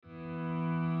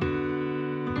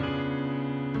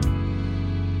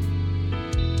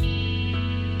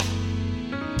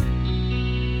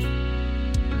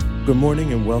Good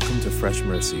morning and welcome to Fresh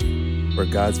Mercy, where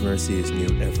God's mercy is new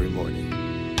every morning.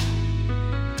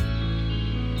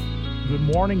 Good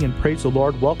morning and praise the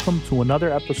Lord. Welcome to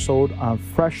another episode of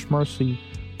Fresh Mercy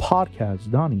Podcast.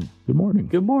 Donnie, good morning.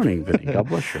 Good morning, Vinny. God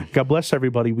bless you. God bless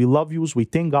everybody. We love yous. We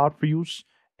thank God for yous.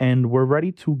 And we're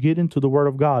ready to get into the Word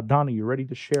of God. Donnie, you ready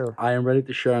to share? I am ready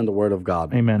to share in the Word of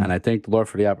God. Amen. And I thank the Lord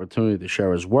for the opportunity to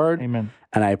share His Word. Amen.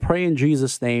 And I pray in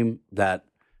Jesus' name that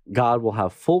God will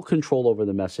have full control over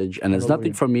the message. And it's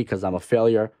nothing from me because I'm a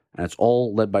failure. And it's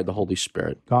all led by the Holy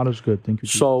Spirit. God is good. Thank you,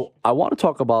 Jesus. So I want to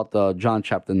talk about John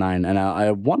chapter 9. And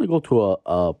I want to go to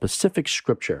a specific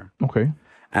scripture. Okay.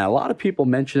 And a lot of people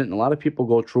mention it. And a lot of people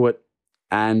go through it.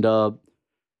 And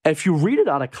if you read it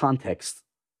out of context,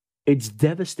 it's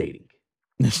devastating.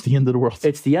 It's the end of the world.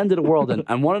 It's the end of the world.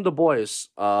 And one of the boys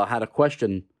had a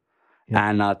question. Yeah.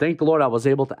 And thank the Lord I was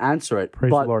able to answer it. Praise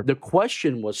but the Lord. the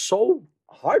question was so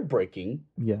heartbreaking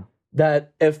Yeah.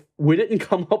 that if we didn't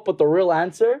come up with the real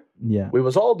answer, Yeah. we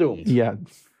was all doomed. Yeah.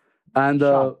 And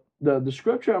Shock. the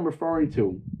scripture I'm referring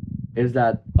to is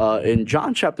that in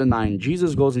John chapter 9,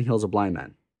 Jesus goes and heals a blind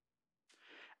man.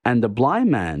 And the blind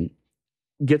man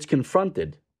gets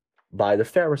confronted by the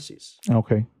Pharisees.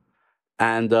 Okay.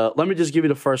 And let me just give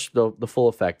you the full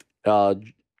effect.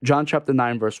 John chapter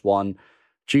 9, verse 1,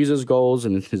 Jesus goes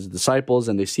and his disciples,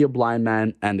 and they see a blind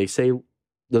man, and they say,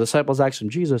 the disciples ask him,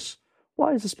 Jesus,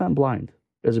 why is this man blind?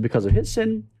 Is it because of his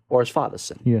sin or his father's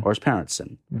sin or his parents'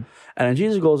 sin? Yeah. And then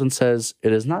Jesus goes and says,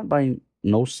 it is not by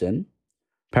no sin,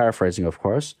 paraphrasing, of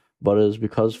course, but it is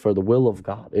because for the will of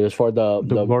God. It is for the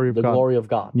glory of God. glory of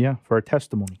God. Yeah. For a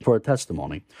testimony. For a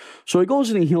testimony. So he goes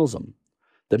and he heals him.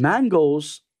 The man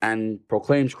goes and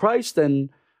proclaims Christ, and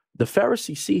the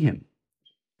Pharisees see him.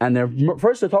 And they're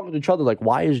talking to each other like,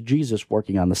 why is Jesus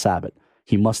working on the Sabbath?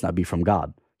 He must not be from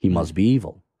God. He must be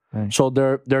evil. Right. So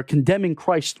they're condemning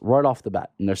Christ right off the bat.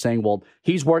 And they're saying, well,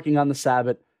 he's working on the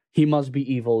Sabbath. He must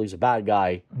be evil. He's a bad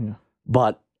guy. Yeah.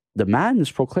 But the man is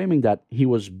proclaiming that he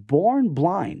was born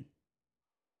blind,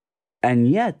 and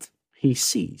yet he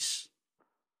sees.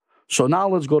 So now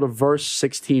let's go to verse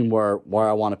 16 where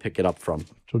I want to pick it up from.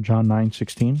 So John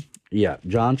 9:16. Yeah,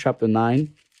 John chapter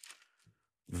 9,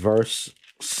 verse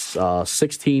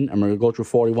 16. I'm going to go through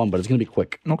 41, but it's going to be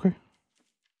quick. Okay.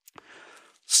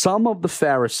 Some of the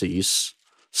Pharisees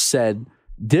said,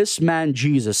 this man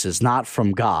Jesus is not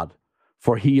from God,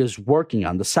 for he is working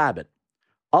on the Sabbath.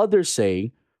 Others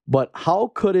say, but how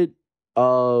could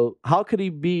he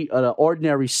be an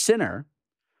ordinary sinner,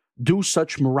 do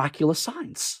such miraculous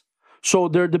signs? So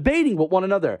they're debating with one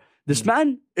another. This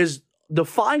man is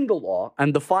defying the law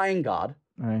and defying God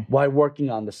Aye. by working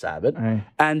on the Sabbath. Aye.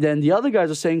 And then the other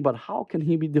guys are saying, but how can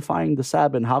he be defying the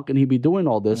Sabbath? And how can he be doing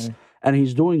all this? Aye. And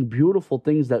he's doing beautiful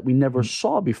things that we never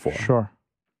saw before. Sure.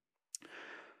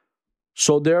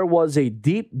 So there was a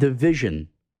deep division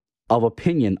of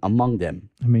opinion among them.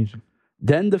 Amazing.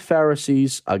 Then the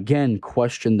Pharisees again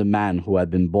questioned the man who had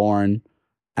been born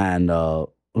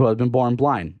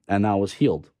blind and now was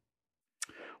healed.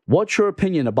 What's your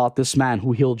opinion about this man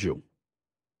who healed you?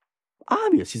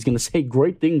 Obvious, he's going to say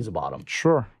great things about him.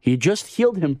 Sure. He just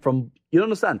healed him from, you don't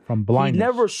understand? From blindness. He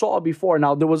never saw before.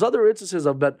 Now, there was other instances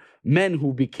of that men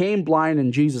who became blind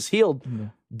and Jesus healed. Yeah.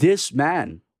 This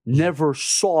man never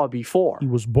saw before. He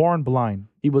was born blind.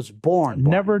 He was born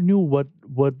blind. Never knew what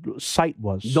sight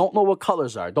was. Don't know what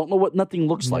colors are. Don't know what nothing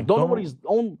looks like. Don't know what his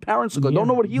own parents look like. Don't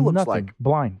know what he looks nothing. like.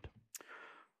 Blind.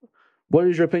 What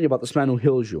is your opinion about this man who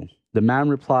heals you? The man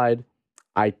replied,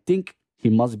 I think he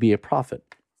must be a prophet.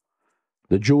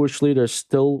 The Jewish leaders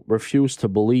still refused to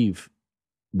believe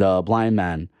the blind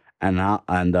man, and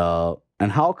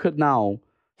how could now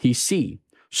he see?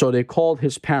 So they called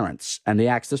his parents, and they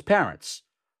asked his parents,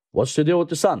 what's the deal with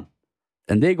the son?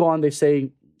 And they go on, they say,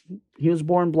 he was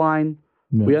born blind.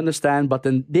 Yeah. We understand, but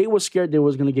then they were scared they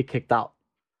was going to get kicked out.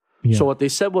 Yeah. So what they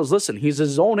said was, listen, he's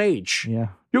his own age. Yeah.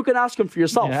 You can ask him for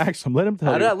yourself. Yeah, ask him. Let him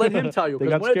tell you. Let him tell you. They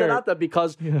Because got when they're scared. not that,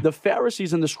 because Yeah. the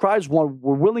Pharisees and the scribes were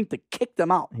willing to kick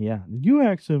them out. Yeah. Did you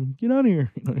ask him? Get out of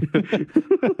here.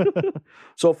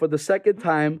 So for the second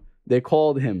time, they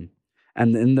called him,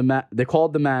 and they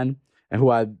called the man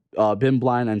who had been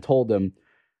blind and told him,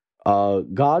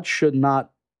 God should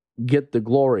not get the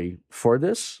glory for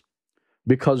this,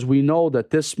 because we know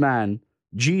that this man,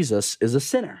 Jesus, is a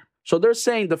sinner. So they're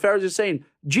saying, the Pharisees are saying,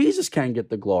 Jesus can't get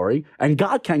the glory, and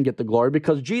God can't get the glory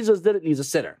because Jesus did it and he's a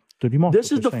sinner.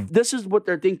 This is what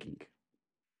they're thinking.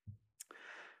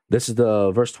 This is the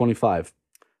verse 25.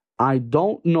 I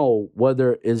don't know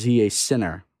whether is he a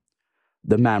sinner,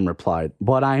 the man replied,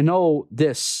 but I know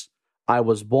this, I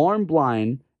was born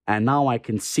blind and now I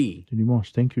can see.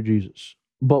 Thank you, Jesus.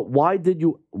 But why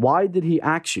did he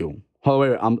ask you? Oh,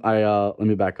 wait, let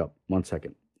me back up 1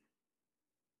 second.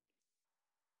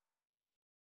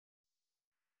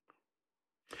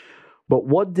 But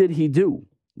what did he do?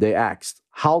 They asked.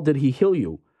 How did he heal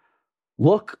you?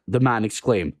 Look, the man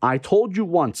exclaimed, I told you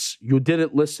once, you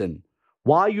didn't listen.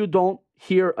 Why you don't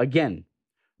hear again?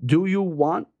 Do you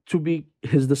want to be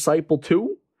his disciple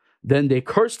too? Then they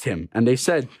cursed him and they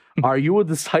said, are you a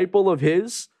disciple of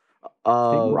his?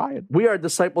 We are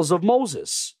disciples of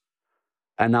Moses.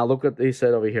 And now look what they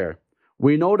said over here.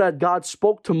 We know that God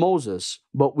spoke to Moses,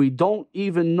 but we don't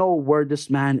even know where this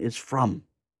man is from.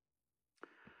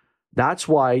 That's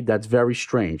why that's very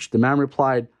strange. The man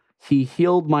replied, he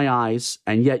healed my eyes,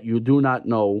 and yet you do not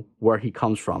know where he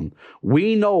comes from.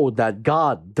 We know that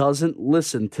God doesn't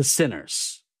listen to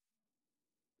sinners,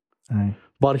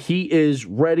 but he is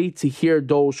ready to hear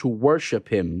those who worship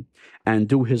him and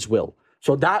do his will.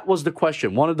 So that was the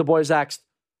question. One of the boys asked,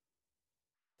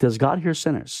 does God hear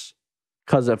sinners?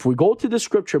 Because if we go to the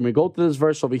scripture and we go to this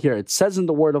verse over here, it says in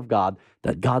the word of God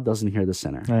that God doesn't hear the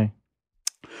sinner.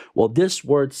 Well, this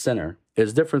word sinner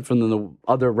is different from the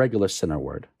other regular sinner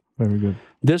word. Very good.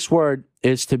 This word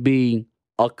is to be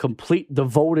a complete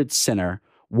devoted sinner,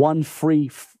 one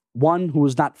who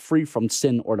is not free from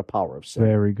sin or the power of sin.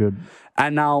 Very good.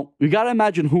 And now you got to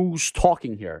imagine who's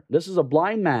talking here. This is a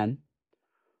blind man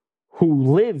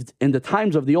who lived in the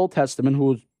times of the Old Testament, who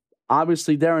was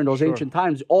obviously there in those ancient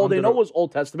times. All they know was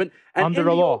Old Testament. And under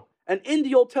the law. And in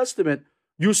the Old Testament,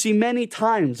 you see many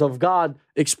times of God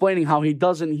explaining how he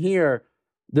doesn't hear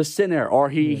the sinner, or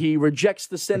he rejects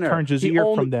the sinner. He turns his ear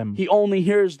from them. He only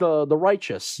hears the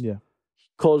righteous. Yeah.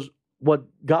 Because what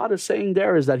God is saying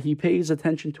there is that he pays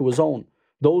attention to his own.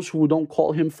 Those who don't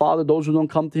call him Father, those who don't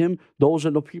come to him, those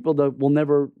are the people that will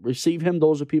never receive him.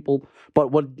 Those are people.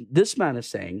 But what this man is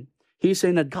saying, he's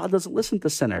saying that God doesn't listen to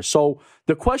sinners. So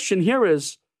the question here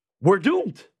is, we're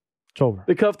doomed. It's over.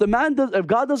 Because if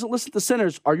God doesn't listen to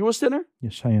sinners, are you a sinner?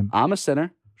 Yes, I am. I'm a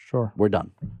sinner. Sure. We're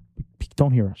done.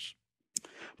 Don't hear us.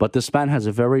 But this man has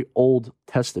a very Old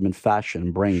Testament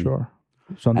fashion brain. Sure.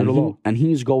 It's under the law. And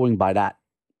he's going by that.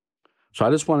 So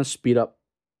I just want to speed up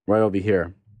right over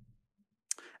here.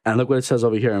 And look what it says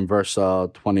over here in verse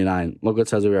 29. Look what it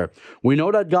says over here. We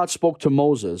know that God spoke to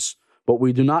Moses, but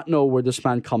we do not know where this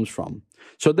man comes from.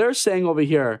 So they're saying over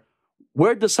here,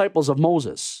 we're disciples of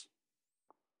Moses.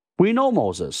 We know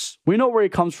Moses. We know where he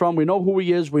comes from. We know who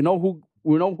he is. We know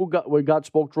where God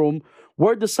spoke to him.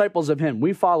 We're disciples of him.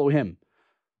 We follow him.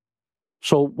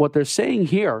 So what they're saying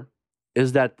here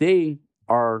is that they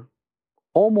are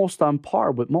almost on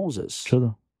par with Moses.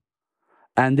 Sure.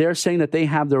 And they're saying that they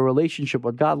have their relationship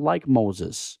with God like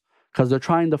Moses, because they're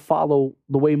trying to follow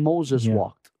the way Moses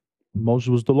walked. Moses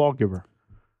was the lawgiver.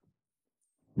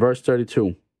 Verse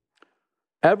 32.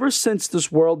 Ever since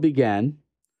this world began,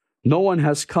 no one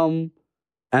has come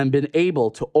and been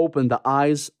able to open the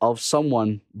eyes of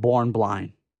someone born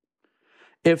blind.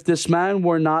 If this man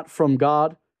were not from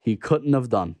God, he couldn't have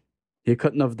done. He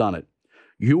couldn't have done it.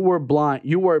 You were blind.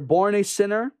 You were born a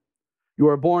sinner. You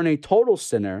were born a total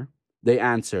sinner. They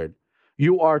answered.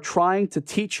 You are trying to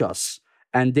teach us.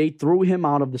 And they threw him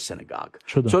out of the synagogue.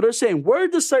 Sure. So they're saying, we're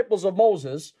disciples of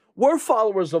Moses. We're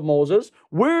followers of Moses.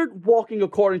 We're walking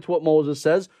according to what Moses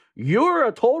says. You're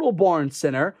a total born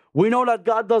sinner. We know that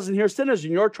God doesn't hear sinners,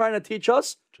 and you're trying to teach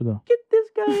us. Sure. Get this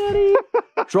guy out of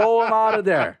here. Throw him out of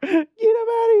there. Get him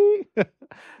out of here.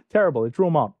 Terrible. They threw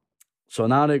him out. So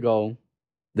now they go,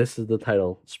 this is the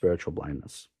title, Spiritual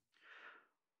Blindness.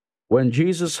 When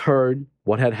Jesus heard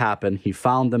what had happened, he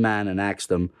found the man and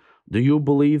asked him, do you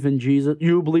believe in Jesus?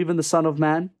 You believe in the Son of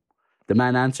Man? The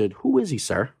man answered, who is he,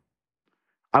 sir?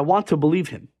 I want to believe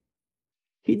him.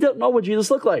 He didn't know what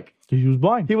Jesus looked like. He was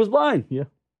blind. He was blind. Yeah.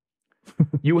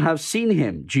 You have seen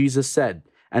him, Jesus said,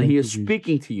 and he is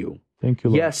speaking to you. Thank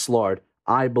you, Lord. Yes, Lord,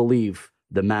 I believe,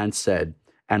 the man said,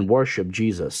 and worshiped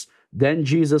Jesus. Then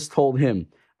Jesus told him,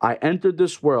 I entered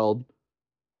this world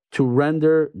to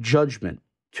render judgment,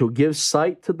 to give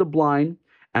sight to the blind,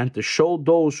 and to show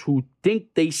those who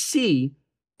think they see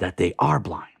that they are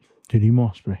blind.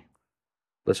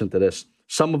 Listen to this.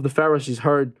 Some of the Pharisees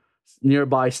heard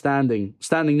standing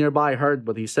nearby, heard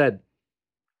what he said.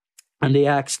 And they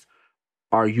asked,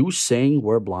 are you saying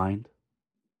we're blind?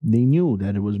 They knew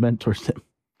that it was meant towards them.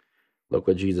 Look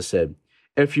what Jesus said.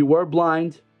 If you were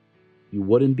blind, you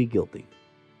wouldn't be guilty.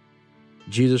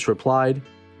 Jesus replied,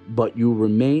 but you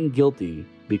remain guilty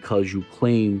because you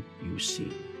claim you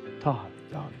see.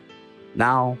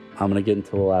 Now, I'm going to get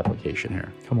into a little application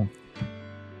here. Come on.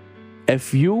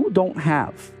 If you don't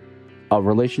have a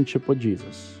relationship with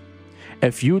Jesus,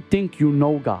 if you think you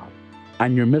know God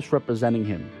and you're misrepresenting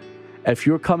him, If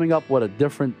you're coming up with a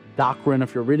different doctrine,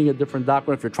 if you're reading a different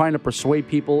doctrine, if you're trying to persuade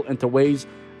people into ways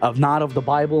of not of the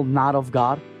Bible, not of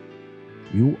God,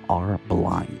 you are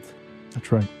blind.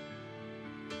 That's right.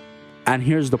 And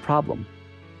here's the problem.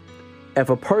 If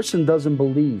a person doesn't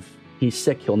believe he's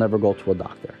sick, he'll never go to a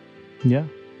doctor. Yeah.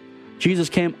 Jesus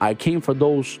came, I came for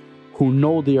those who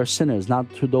know they are sinners, not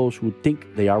to those who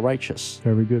think they are righteous.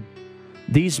 Very good.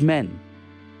 These men,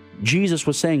 Jesus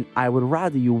was saying, I would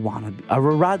rather you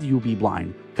be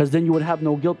blind, because then you would have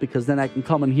no guilt, because then I can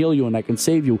come and heal you and I can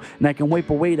save you and I can wipe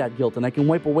away that guilt and I can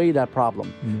wipe away that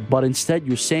problem. But instead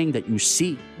you're saying that you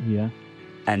see,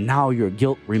 and now your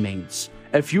guilt remains.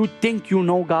 If you think you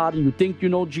know God and you think you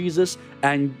know Jesus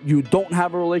and you don't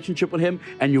have a relationship with him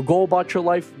and you go about your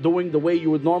life doing the way you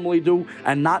would normally do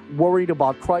and not worried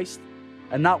about Christ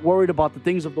and not worried about the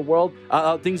things of the world,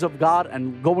 things of God,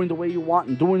 and going the way you want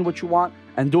and doing what you want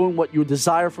and doing what you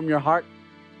desire from your heart,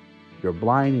 you're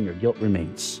blind and your guilt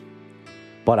remains.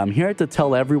 But I'm here to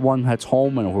tell everyone that's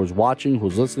home and who's watching,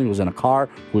 who's listening, who's in a car,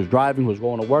 who's driving, who's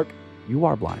going to work, you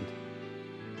are blind.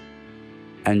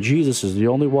 And Jesus is the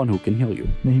only one who can heal you.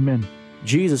 Amen.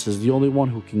 Jesus is the only one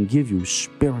who can give you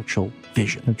spiritual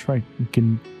vision. That's right. He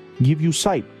can give you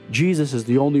sight. Jesus is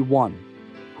the only one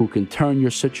who can turn your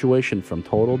situation from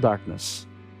total darkness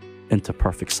into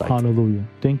perfect sight. Hallelujah.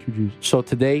 Thank you, Jesus. So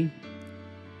today,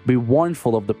 be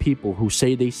warnful of the people who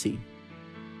say they see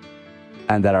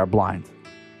and that are blind.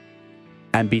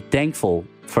 And be thankful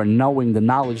for knowing the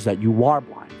knowledge that you are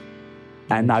blind.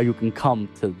 And now you can come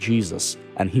to Jesus,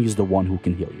 and he's the one who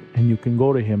can heal you. And you can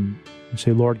go to him and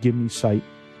say, Lord, give me sight,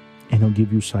 and he'll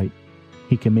give you sight.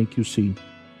 He can make you see.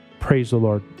 Praise the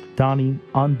Lord. Donnie,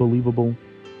 unbelievable.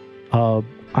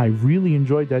 I really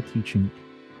enjoyed that teaching.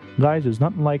 Guys, there's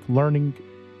nothing like learning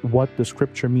what the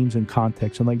scripture means in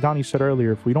context. And like Donnie said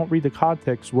earlier, if we don't read the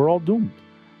context, we're all doomed.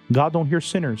 God don't hear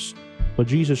sinners, but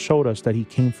Jesus showed us that he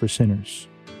came for sinners.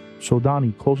 So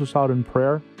Donnie, close us out in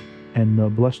prayer.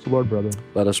 And bless the Lord, brother.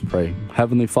 Let us pray.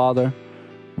 Heavenly Father,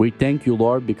 we thank you,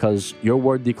 Lord, because your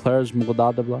word declares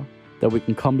that we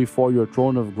can come before your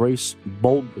throne of grace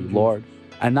boldly, Lord.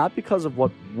 And not because of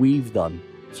what we've done.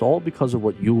 It's all because of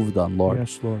what you've done, Lord.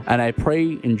 Yes, Lord. And I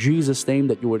pray in Jesus' name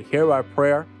that you would hear our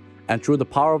prayer, and through the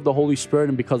power of the Holy Spirit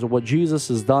and because of what Jesus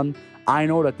has done, I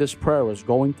know that this prayer is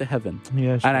going to heaven.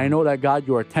 Yes, and I know that, God,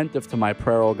 you are attentive to my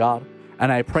prayer, oh God.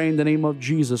 And I pray in the name of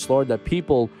Jesus, Lord, that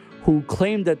people who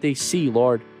claim that they see,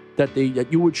 Lord, that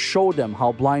you would show them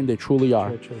how blind they truly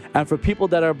are. And for people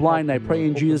that are blind, I pray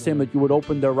in Jesus' name that you would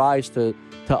open their eyes to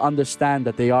understand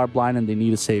that they are blind and they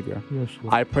need a Savior. Yes,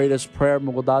 Lord. I pray this prayer,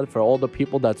 God, for all the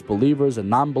people that's believers and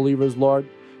non-believers, Lord,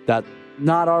 that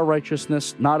not our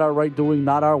righteousness, not our right doing,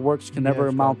 not our works can never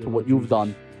amount to what you've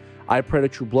done. I pray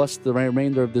that you bless the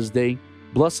remainder of this day.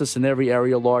 Bless us in every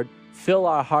area, Lord. Fill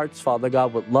our hearts, Father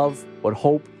God, with love, with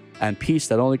hope, and peace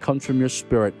that only comes from your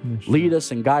Spirit. Yes, lead us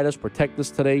and guide us, protect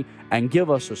us today, and give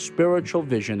us a spiritual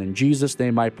vision. In Jesus'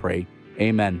 name I pray.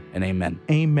 Amen and amen.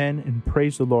 Amen and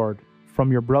praise the Lord.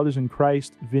 From your brothers in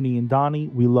Christ, Vinny and Donnie,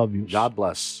 we love you. God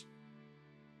bless.